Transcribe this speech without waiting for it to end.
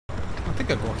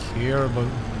can go here, but...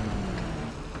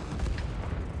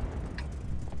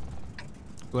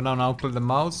 Go now and outplay the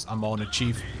mouse. I'm on it,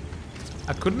 chief.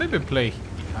 I could maybe play...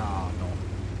 Oh, no.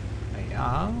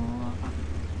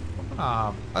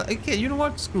 Okay, you know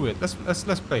what? Screw it. Let's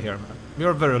play here, man. We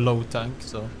are very low tank,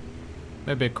 so...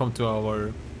 Maybe come to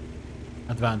our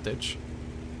advantage.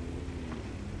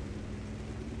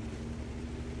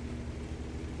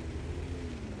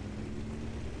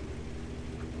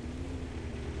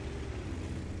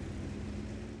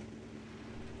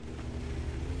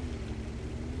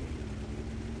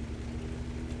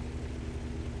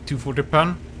 .240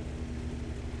 pen.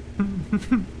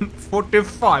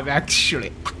 45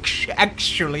 actually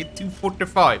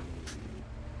 245.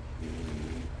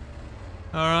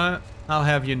 Alright, I'll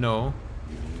have you know.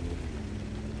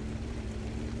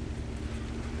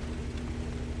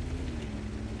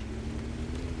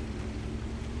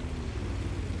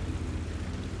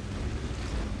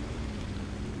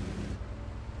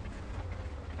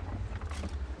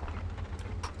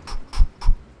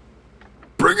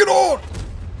 Bring it on!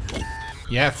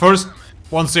 Yeah, first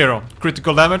 1-0.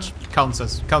 Critical damage counts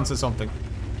as something.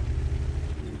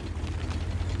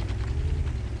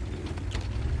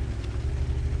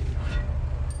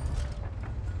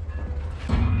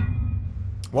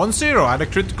 One 0 had a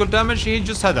critical damage. He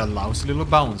just had a lousy little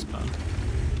bounce, man.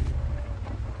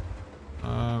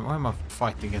 Why am I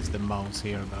fighting against the mouse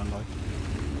here, man? Like,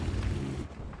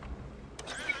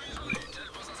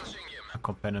 I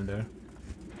can't pen him there.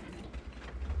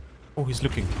 Oh, he's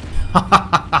looking.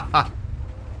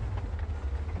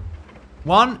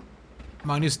 1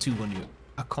 -2 on you.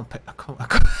 I can't pen. I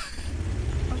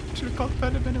actually can't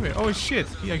pen him anyway. Oh shit,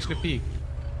 he actually peeked.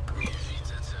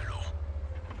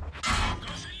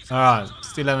 Alright,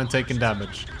 still haven't taken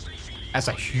damage. That's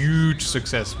a huge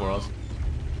success for us.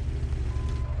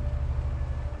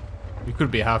 We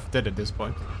could be half dead at this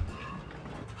point.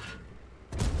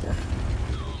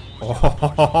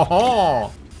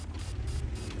 Oh,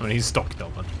 I mean, he's stuck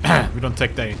though, but we don't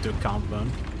take that into account,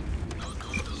 man.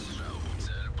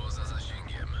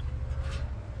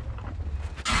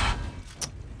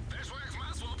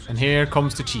 And here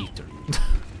comes the cheater.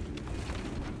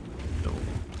 No.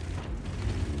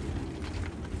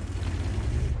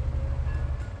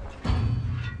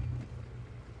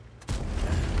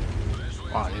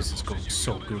 Wow, this is going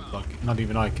so good. Like, not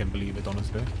even I can believe it,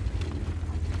 honestly.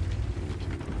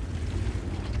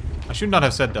 I should not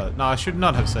have said that. No, I should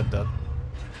not have said that.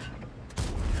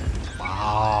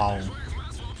 Wow.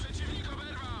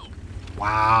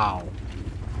 Wow.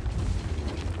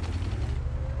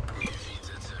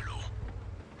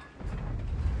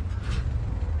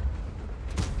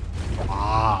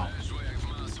 Wow.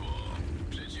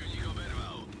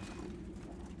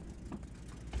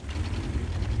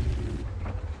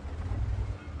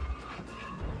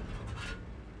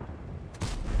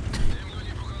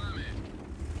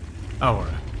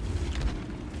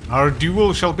 Our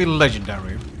duel shall be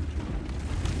legendary.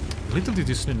 Little did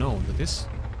Disney know that this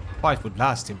fight would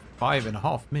last him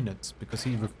 5.5 minutes because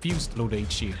he refused to load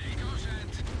HE.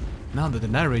 Now that the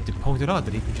narrator pointed out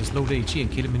that he could just load HE and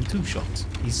kill him in 2 shots,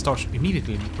 he starts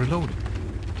immediately reloading.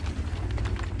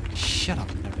 Shut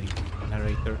up,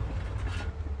 narrator.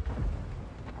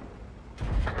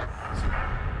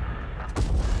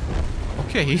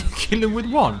 Okay, kill him with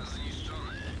 1.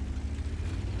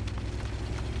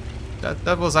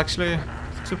 That was actually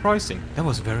surprising. That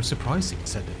was very surprising,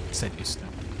 said Isna.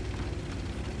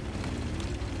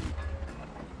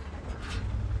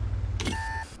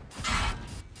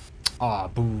 Ah,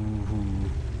 boo-hoo.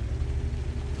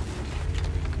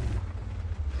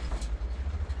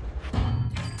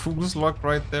 Fool's luck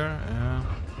right there. Yeah.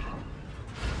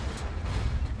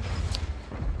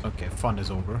 Okay, fun is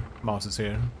over. Mouse is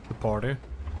here. The party.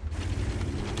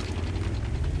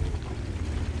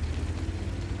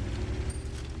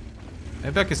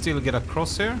 Maybe I can still get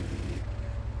across here.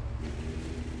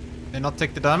 And not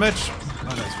take the damage.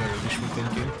 Oh, that's very wishful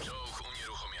thinking.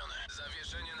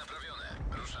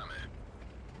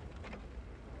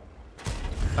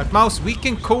 Like, Mouse, we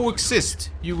can coexist,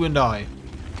 you and I.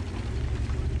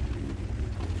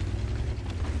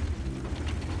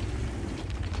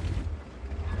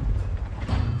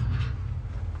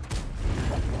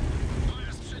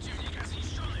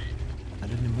 I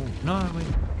didn't move. No, wait.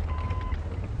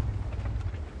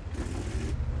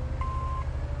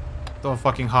 Don't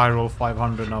fucking high roll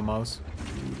 500 now, Mouse.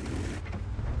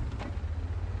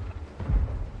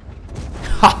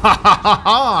 Ha ha ha ha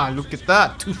ha! Look at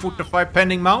that! 245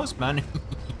 pending Mouse, man.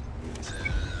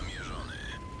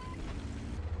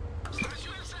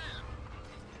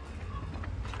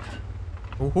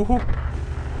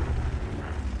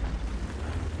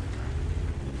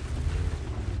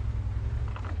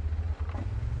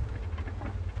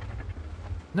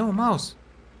 No, mouse.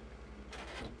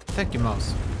 Thank you,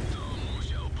 mouse.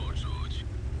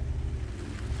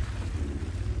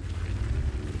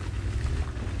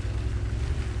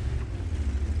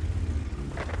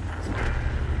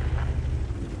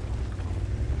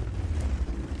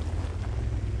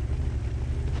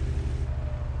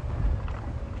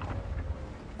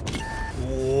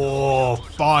 Oh,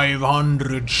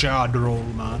 500 shard roll,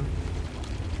 man.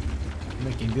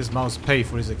 Making this mouse pay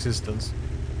for his existence.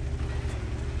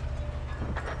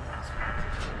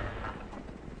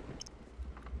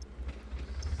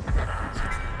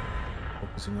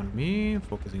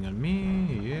 Focusing on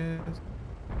me, yes.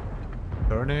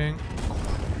 Turning.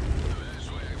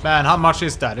 Man, how much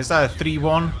is that? Is that a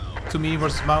 3-1 to me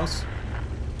versus mouse?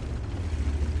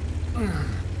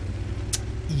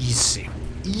 Easy.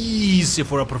 Easy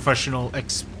for a professional,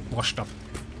 washed up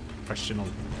professional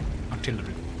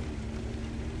artillery.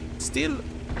 Still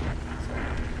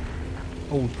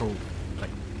old pro play.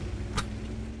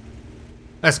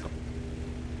 Let's go.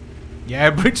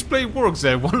 Yeah, bridge play works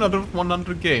there.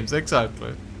 100 games,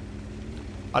 exactly.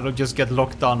 I don't just get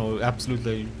locked down or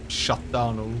absolutely shut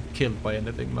down or killed by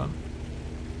anything, man.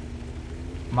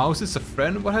 Mouse is a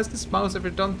friend? What has this mouse ever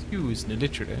done to you, isn't it?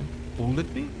 Literally.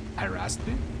 Bullied me? Harassed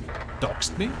me?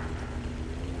 Doxed me?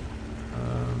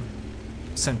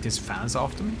 Sent his fans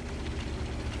after me?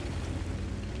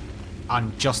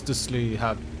 Unjustly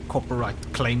have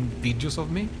copyright claimed videos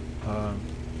of me?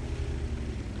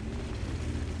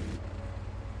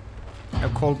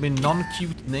 Have called me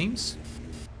non-cute names?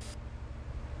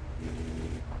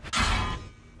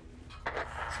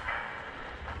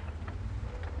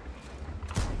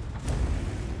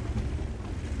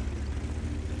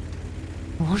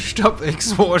 Washed up,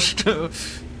 ex-washed.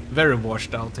 Very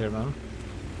washed out here, man.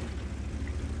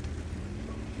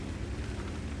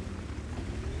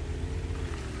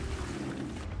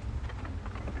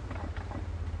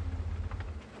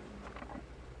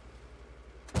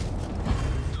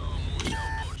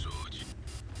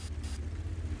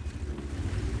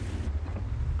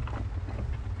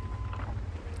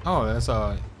 Oh, that's a...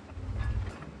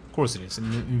 Of course it is,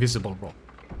 an invisible rock.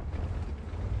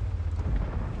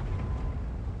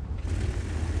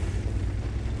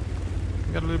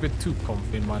 Got a little bit too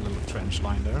comfy in my little trench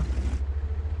line there.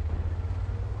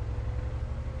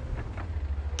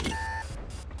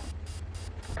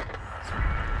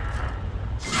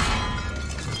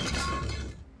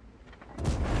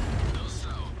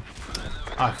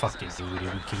 I fucking do it,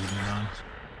 would kill me, man.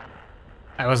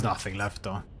 There was nothing left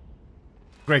though.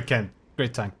 Great tank,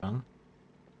 man.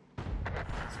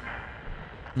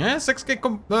 Yeah,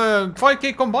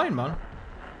 5k combined, man.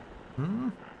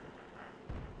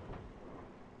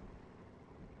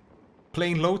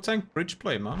 Playing low tank bridge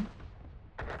play, man.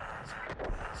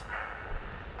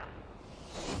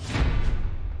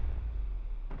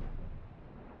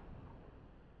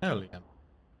 Hell yeah.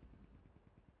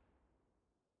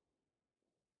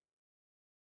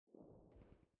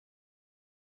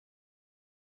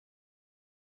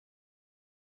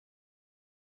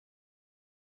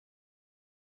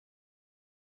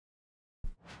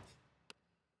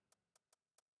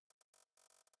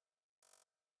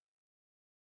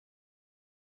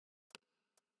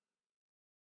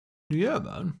 Yeah,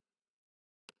 man.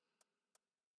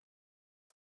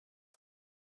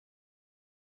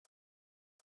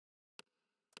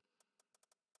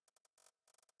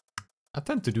 I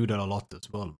tend to do that a lot as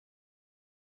well.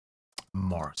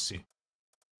 Marcy.